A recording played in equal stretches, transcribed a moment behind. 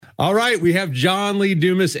All right, we have John Lee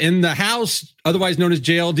Dumas in the house, otherwise known as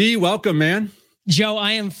JLD. Welcome, man. Joe,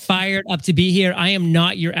 I am fired up to be here. I am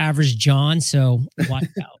not your average John, so watch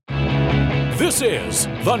out. This is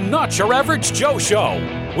the Not Your Average Joe Show,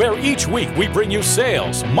 where each week we bring you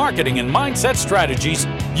sales, marketing, and mindset strategies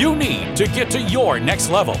you need to get to your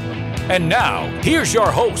next level. And now, here's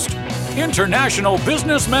your host, international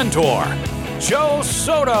business mentor, Joe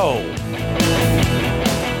Soto.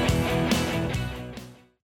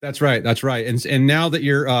 That's right. And now that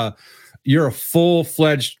you're a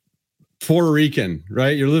full-fledged Puerto Rican,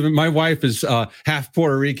 right? You're living. My wife is half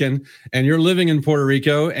Puerto Rican, and you're living in Puerto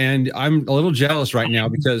Rico. And I'm a little jealous right now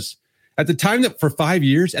because at the time that for 5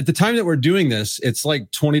 years, at the time that we're doing this, it's like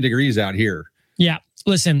 20 degrees out here. Yeah.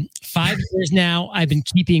 Listen, 5 years now, I've been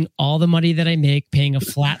keeping all the money that I make, paying a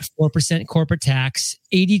flat 4% corporate tax,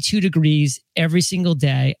 82 degrees every single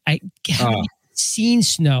day. I haven't seen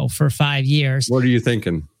snow for 5 years. What are you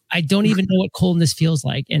thinking? I don't even know what coldness feels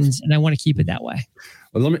like, and I want to keep it that way.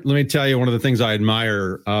 Well, let me tell you, one of the things I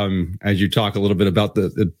admire as you talk a little bit about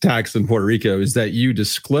the tax in Puerto Rico is that you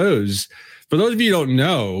disclose, for those of you who don't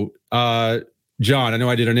know, John, I know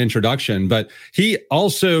I did an introduction, but he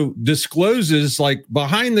also discloses, like,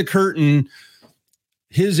 behind the curtain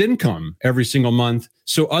his income every single month,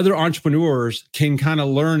 so other entrepreneurs can kind of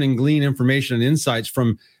learn and glean information and insights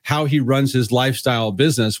from how he runs his lifestyle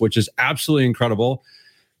business, which is absolutely incredible.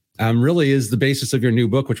 Really is the basis of your new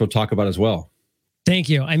book, which we'll talk about as well. Thank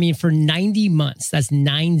you. I mean, for 90 months, that's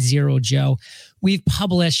 90, Joe, we've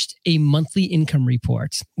published a monthly income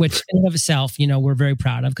report, which in and of itself, we're very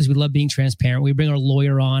proud of because we love being transparent. We bring our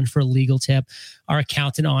lawyer on for a legal tip, our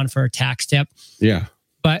accountant on for a tax tip. Yeah.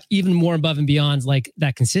 But even more above and beyond, like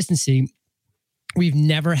that consistency, we've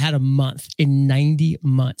never had a month in 90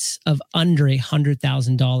 months of under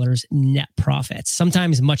 $100,000 net profits.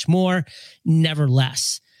 Sometimes much more, never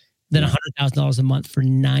less than $100,000 a month for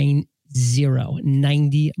 90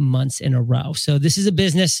 months in a row. So this is a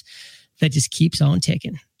business that just keeps on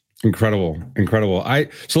ticking. Incredible.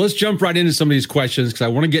 So let's jump right into some of these questions because I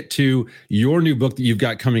want to get to your new book that you've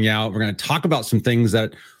got coming out. We're going to talk about some things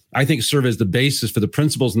that I think serve as the basis for the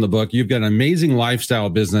principles in the book. You've got an amazing lifestyle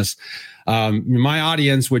business. My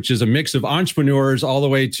audience, which is a mix of entrepreneurs all the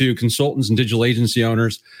way to consultants and digital agency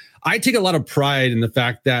owners, I take a lot of pride in the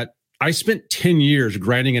fact that I spent 10 years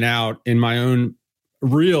grinding it out in my own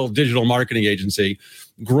real digital marketing agency,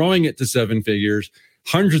 growing it to 7 figures,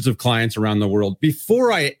 hundreds of clients around the world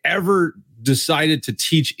before I ever decided to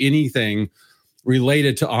teach anything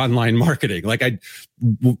related to online marketing. Like I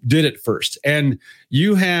did it first. And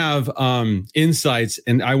you have insights,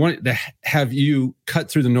 and I want to have you cut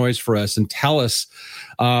through the noise for us and tell us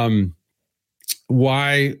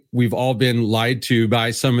why we've all been lied to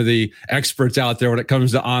by some of the experts out there when it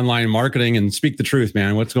comes to online marketing, and speak the truth,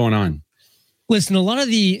 man. What's going on? Listen, a lot of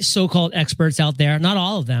the so-called experts out there, not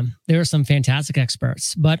all of them, there are some fantastic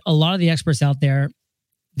experts, but a lot of the experts out there,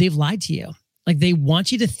 they've lied to you. Like they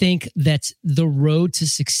want you to think that the road to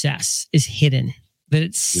success is hidden, that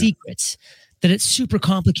it's secrets, that it's super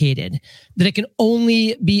complicated, that it can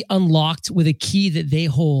only be unlocked with a key that they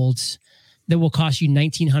hold that will cost you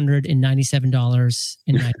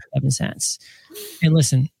 $1,997.97. And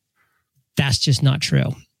listen, that's just not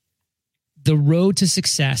true. The road to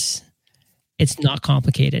success, it's not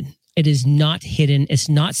complicated. It is not hidden. It's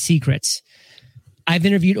not secrets. I've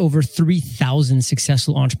interviewed over 3,000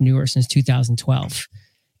 successful entrepreneurs since 2012,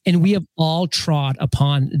 and we have all trod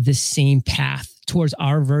upon the same path towards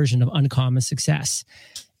our version of uncommon success.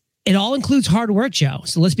 It all includes hard work, Joe.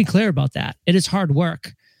 So let's be clear about that. It is hard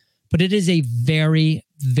work, but it is a very,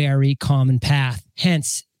 very common path.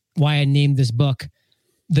 Hence why I named this book,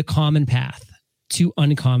 The Common Path to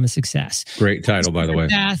Uncommon Success. Great title, by the way.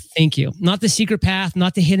 Path, thank you. Not the secret path,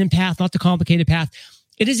 not the hidden path, not the complicated path.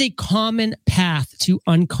 It is a common path to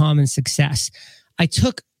uncommon success. I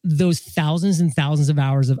took those thousands and thousands of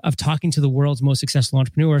hours of talking to the world's most successful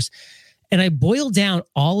entrepreneurs, and I boiled down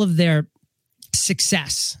all of their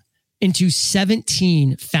success into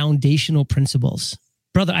 17 foundational principles.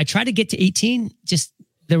 Brother, I tried to get to 18, just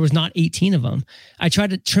there was not 18 of them. I tried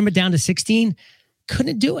to trim it down to 16,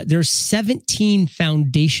 couldn't do it. There's 17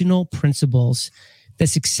 foundational principles that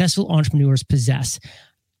successful entrepreneurs possess.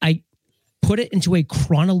 I put it into a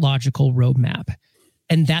chronological roadmap,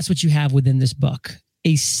 and that's what you have within this book,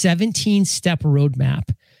 a 17-step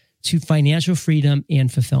roadmap to financial freedom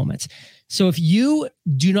and fulfillment. So if you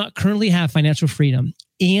do not currently have financial freedom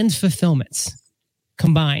and fulfillment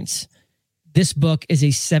combined, this book is a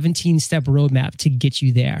 17-step roadmap to get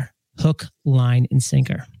you there. Hook, line, and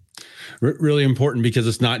sinker. Really important, because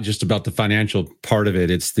it's not just about the financial part of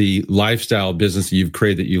it. It's the lifestyle business that you've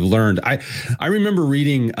created, that you've learned. I remember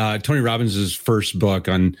reading Tony Robbins' first book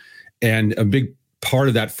and a big part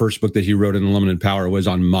of that first book that he wrote in Unlimited Power was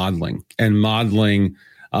on modeling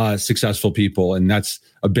successful people. And that's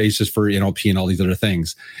a basis for NLP and all these other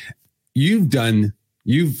things. You're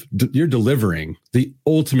delivering the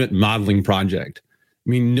ultimate modeling project. I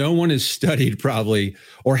mean, no one has studied probably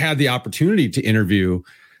or had the opportunity to interview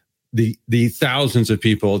the thousands of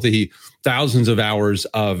people, the thousands of hours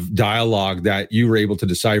of dialogue that you were able to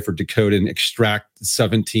decipher, decode, and extract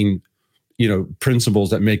 17, principles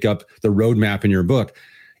that make up the roadmap in your book.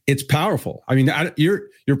 It's powerful. I mean, you're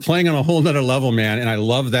playing on a whole nother level, man. And I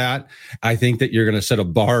love that. I think that you're going to set a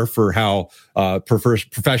bar for how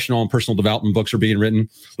professional and personal development books are being written.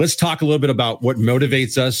 Let's talk a little bit about what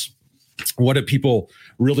motivates us. What do people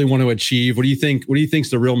really want to achieve? What do you think? What do you think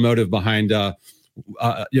is the real motive behind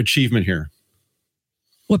achievement here?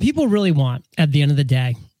 What people really want at the end of the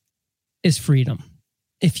day is freedom.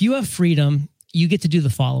 If you have freedom, you get to do the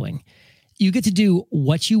following. You get to do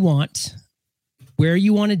what you want, where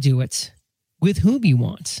you want to do it, with whom you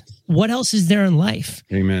want. What else is there in life?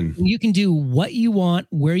 Amen. You can do what you want,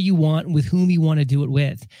 where you want, with whom you want to do it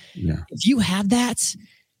with. Yeah. If you have that,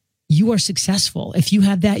 you are successful. If you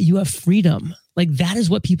have that, you have freedom. Like, that is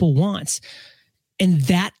what people want. And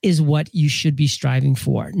that is what you should be striving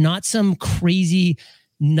for, not some crazy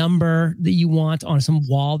number that you want on some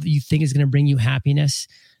wall that you think is going to bring you happiness.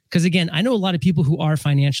 Because again, I know a lot of people who are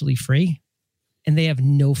financially free and they have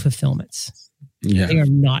no fulfillment. Yeah. They are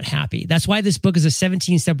not happy. That's why this book is a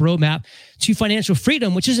 17-step roadmap to financial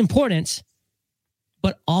freedom, which is important,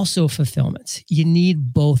 but also fulfillment. You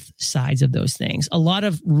need both sides of those things. A lot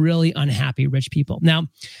of really unhappy rich people. Now,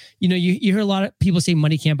 you hear a lot of people say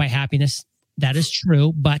money can't buy happiness. That is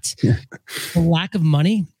true, but the lack of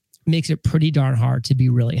money makes it pretty darn hard to be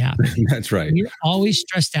really happy. That's right. You're always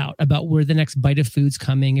stressed out about where the next bite of food's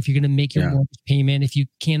coming, if you're going to make your mortgage payment, if you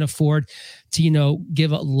can't afford to,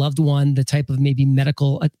 give a loved one the type of maybe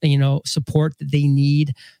medical, support that they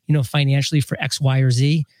need, financially for X, Y, or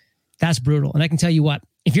Z. That's brutal. And I can tell you what,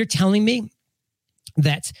 if you're telling me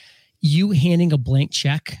that you handing a blank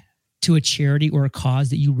check to a charity or a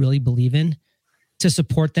cause that you really believe in to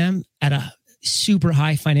support them at a super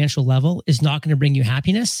high financial level is not going to bring you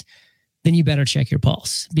happiness, then you better check your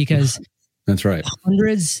pulse, because that's right.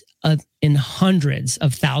 Hundreds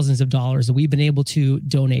of thousands of dollars that we've been able to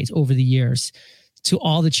donate over the years to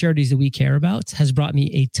all the charities that we care about has brought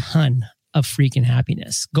me a ton of freaking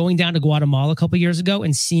happiness. Going down to Guatemala a couple of years ago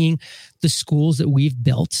and seeing the schools that we've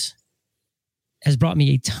built has brought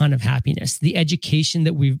me a ton of happiness. The education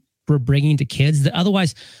that we're bringing to kids that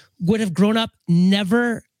otherwise would have grown up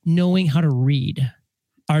never knowing how to read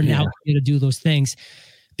are now able to do those things,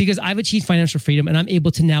 because I've achieved financial freedom and I'm able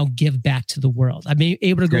to now give back to the world. I'm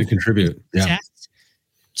able to go contribute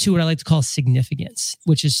to what I like to call significance,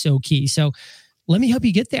 which is so key. So let me help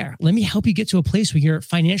you get there. Let me help you get to a place where you're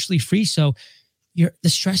financially free. So the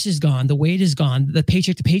stress is gone, the weight is gone, the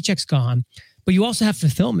paycheck to paycheck's gone, but you also have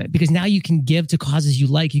fulfillment, because now you can give to causes you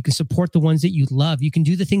like. You can support the ones that you love. You can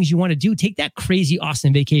do the things you want to do. Take that crazy,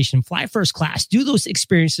 awesome vacation, fly first class, do those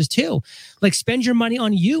experiences too. Like, spend your money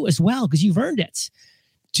on you as well, because you've earned it.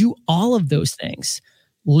 Do all of those things.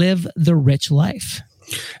 Live the rich life.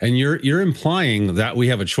 And you're implying that we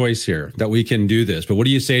have a choice here, that we can do this. But what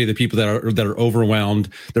do you say to the people that are overwhelmed?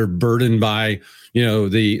 They're burdened by,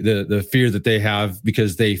 the fear that they have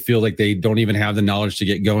because they feel like they don't even have the knowledge to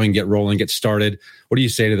get going, get rolling, get started. What do you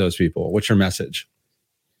say to those people? What's your message?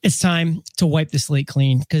 It's time to wipe the slate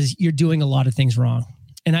clean, because you're doing a lot of things wrong.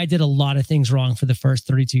 And I did a lot of things wrong for the first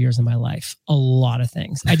 32 years of my life. A lot of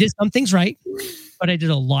things. I did some things right, but I did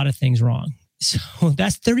a lot of things wrong. So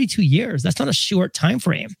that's 32 years. That's not a short time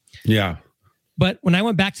frame. Yeah. But when I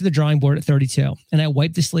went back to the drawing board at 32 and I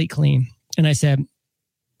wiped the slate clean and I said,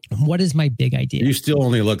 what is my big idea? You still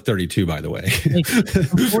only look 32, by the way.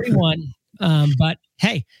 I'm 41. But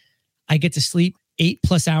hey, I get to sleep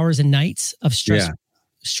 8+ hours a night of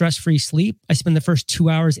stress-free sleep. I spend the first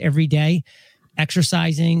 2 hours every day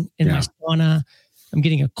exercising in my sauna. I'm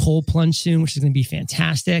getting a cold plunge soon, which is going to be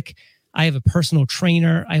fantastic. I have a personal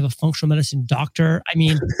trainer. I have a functional medicine doctor. I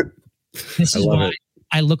mean, this is why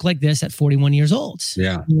I look like this at 41 years old.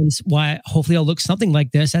 Yeah. It's why hopefully I'll look something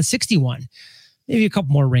like this at 61. Maybe a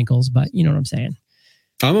couple more wrinkles, but you know what I'm saying?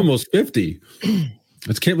 I'm almost 50. I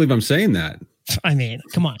just can't believe I'm saying that. I mean,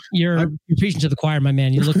 come on. You're preaching to the choir, my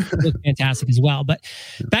man. You look fantastic as well. But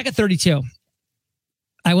back at 32,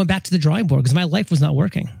 I went back to the drawing board because my life was not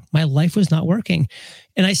working.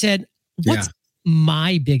 And I said, what's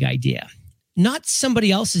my big idea? not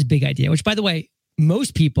somebody else's big idea, which, by the way,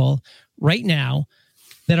 most people right now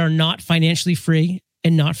that are not financially free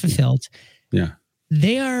and not fulfilled,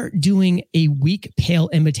 they are doing a weak, pale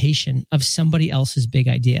imitation of somebody else's big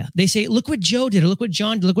idea. They say, look what Joe did, or look what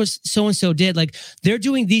John did, look what so-and-so did. Like, they're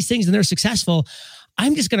doing these things and they're successful.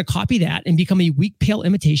 I'm just going to copy that and become a weak, pale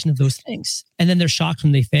imitation of those things. And then they're shocked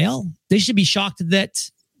when they fail. They should be shocked that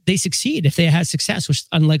they succeed if they have success, which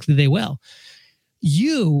unlikely they will.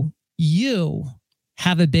 You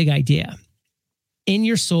have a big idea. In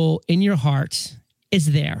your soul, in your heart,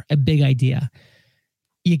 is there a big idea?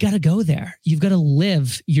 You got to go there. You've got to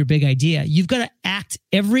live your big idea. You've got to act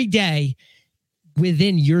every day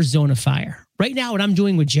within your zone of fire. Right now, what I'm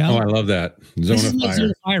doing with Joe. Oh, I love that. Zone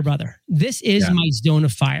of fire, brother. This is my zone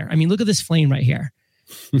of fire. I mean, look at this flame right here.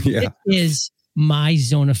 It is my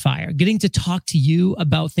zone of fire. Getting to talk to you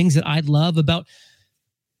about things that I love, about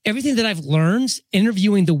everything that I've learned,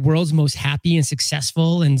 interviewing the world's most happy and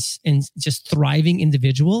successful and just thriving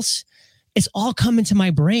individuals. It's all come into my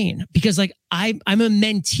brain because, like, I'm a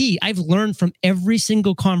mentee. I've learned from every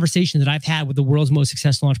single conversation that I've had with the world's most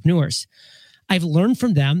successful entrepreneurs. I've learned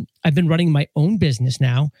from them. I've been running my own business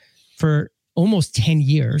now for almost 10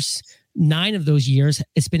 years. 9 of those years,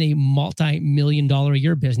 it's been a multi-million-dollar a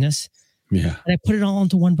year business. Yeah. And I put it all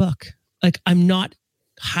into one book. Like, I'm not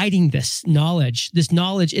hiding this knowledge. This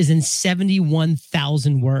knowledge is in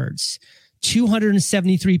 71,000 words.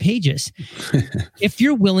 273 pages. If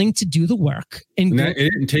you're willing to do the work. And it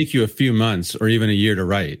didn't take you a few months or even a year to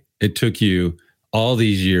write. It took you all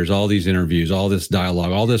these years, all these interviews, all this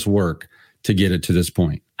dialogue, all this work to get it to this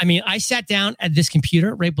point. I mean, I sat down at this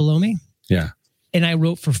computer right below me. Yeah. And I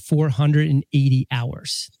wrote for 480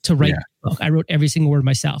 hours to write the book. I wrote every single word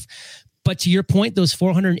myself. But to your point, those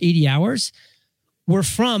 480 hours were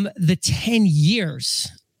from the 10 years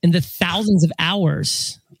and the thousands of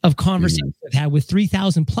hours of conversations I've had with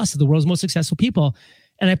 3,000 plus of the world's most successful people.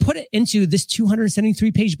 And I put it into this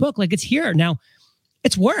 273 page book. Like, it's here. Now,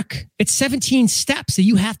 it's work. It's 17 steps that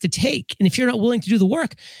you have to take. And if you're not willing to do the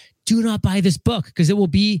work, do not buy this book because it will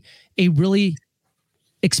be a really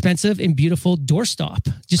expensive and beautiful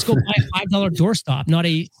doorstop. Just go buy a $5 doorstop, not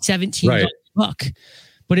a $17 book.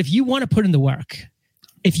 But if you want to put in the work,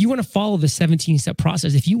 if you want to follow the 17-step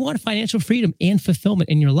process, if you want financial freedom and fulfillment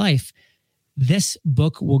in your life, this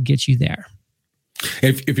book will get you there.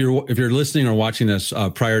 If you're listening or watching this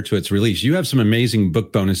prior to its release, you have some amazing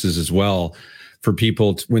book bonuses as well for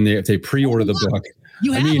people if they pre-order the book.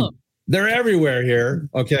 You have them. They're everywhere here,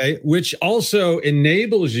 okay? Which also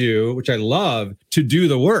enables you, which I love, to do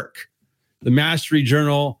the work. The Mastery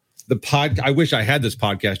Journal, I wish I had this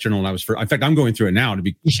podcast journal when I was in fact, I'm going through it now, to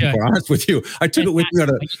be quite honest with you. I took it with me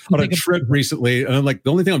on a trip recently. And I'm like, the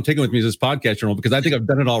only thing I'm taking with me is this podcast journal because I think I've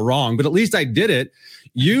done it all wrong, but at least I did it.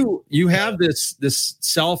 You have this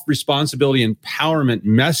self-responsibility empowerment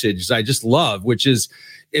message that I just love, which is,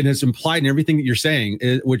 and it's implied in everything that you're saying,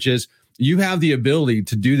 which is you have the ability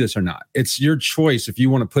to do this or not. It's your choice if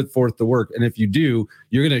you want to put forth the work. And if you do,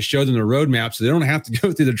 you're going to show them the roadmap so they don't have to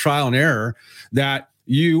go through the trial and error that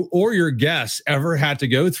you or your guests ever had to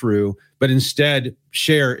go through, but instead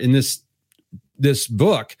share in this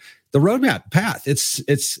book the roadmap path. It's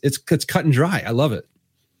cut and dry. I love it.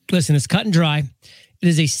 Listen, it's cut and dry. It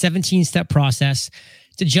is a 17-step process.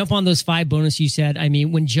 To jump on those 5 bonus you said, I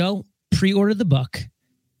mean, when Joe pre-ordered the book,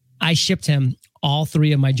 I shipped him all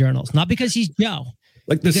 3 of my journals. Not because he's Joe.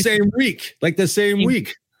 Like the same week.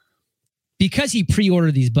 Because he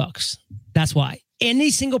pre-ordered these books. That's why. Any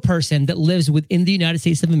single person that lives within the United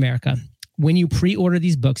States of America, when you pre-order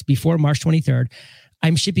these books before March 23rd,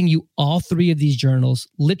 I'm shipping you all 3 of these journals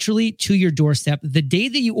literally to your doorstep. The day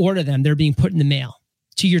that you order them, they're being put in the mail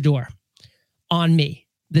to your door on me.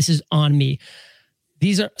 This is on me.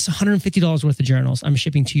 These are $150 worth of journals I'm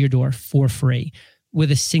shipping to your door for free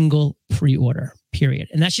with a single pre-order, period.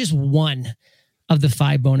 And that's just one of the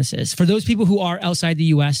 5 bonuses. For those people who are outside the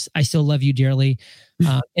US, I still love you dearly.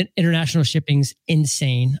 International shipping's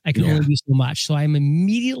insane. I can only do so much. So I'm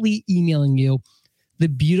immediately emailing you the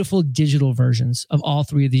beautiful digital versions of all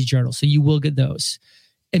 3 of these journals. So you will get those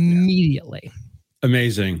immediately.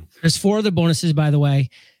 Amazing. There's 4 other bonuses, by the way.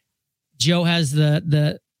 Joe has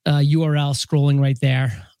the URL scrolling right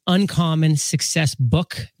there.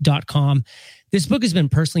 uncommonsuccessbook.com. This book has been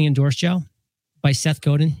personally endorsed, Joe, by Seth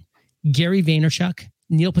Godin, Gary Vaynerchuk,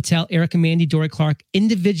 Neil Patel, Erica Mandy, Dory Clark,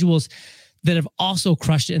 individuals that have also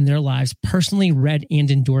crushed it in their lives, personally read and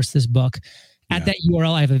endorsed this book. At that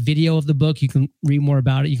URL, I have a video of the book. You can read more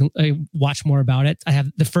about it. You can watch more about it. I have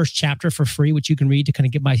the first chapter for free, which you can read to kind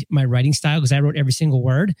of get my writing style because I wrote every single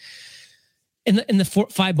word. And the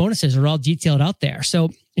 5 bonuses are all detailed out there.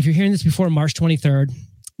 So if you're hearing this before March 23rd,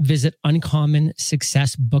 visit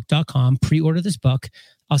uncommonsuccessbook.com. Pre-order this book.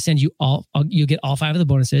 I'll send you all, you'll get all 5 of the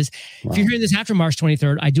bonuses. Wow. If you're hearing this after March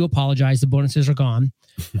 23rd, I do apologize. The bonuses are gone.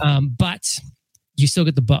 But you still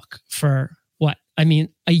get the book for what? I mean,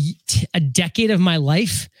 a decade of my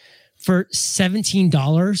life for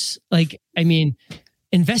 $17. Like, I mean,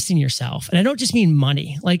 invest in yourself. And I don't just mean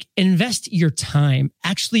money, like invest your time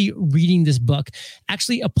actually reading this book,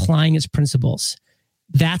 actually applying its principles.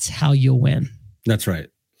 That's how you'll win. That's right.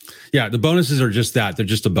 Yeah. The bonuses are just that. They're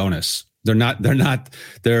just a bonus. They're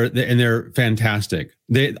fantastic.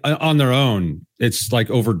 They, on their own, it's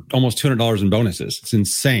like over almost $200 in bonuses. It's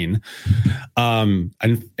insane. And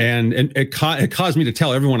it caused me to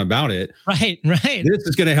tell everyone about it. Right. This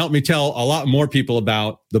is going to help me tell a lot more people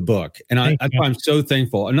about the book. And I'm so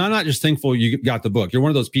thankful. And I'm not just thankful you got the book. You're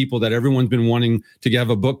one of those people that everyone's been wanting to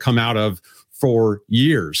have a book come out of for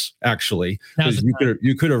years, actually.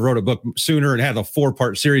 You could have wrote a book sooner and had a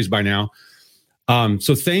 4-part series by now.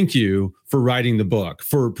 So thank you for writing the book,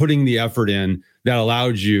 for putting the effort in that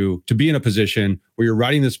allowed you to be in a position where you're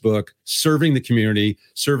writing this book, serving the community,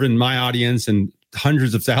 serving my audience and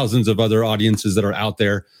hundreds of thousands of other audiences that are out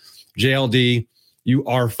there. JLD, you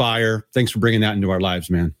are fire. Thanks for bringing that into our lives,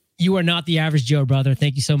 man. You are not the average Joe, brother.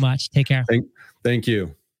 Thank you so much. Take care. Thank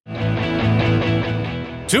you.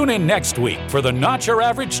 Tune in next week for the Not Your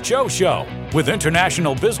Average Joe Show with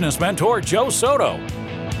international business mentor Joe Soto.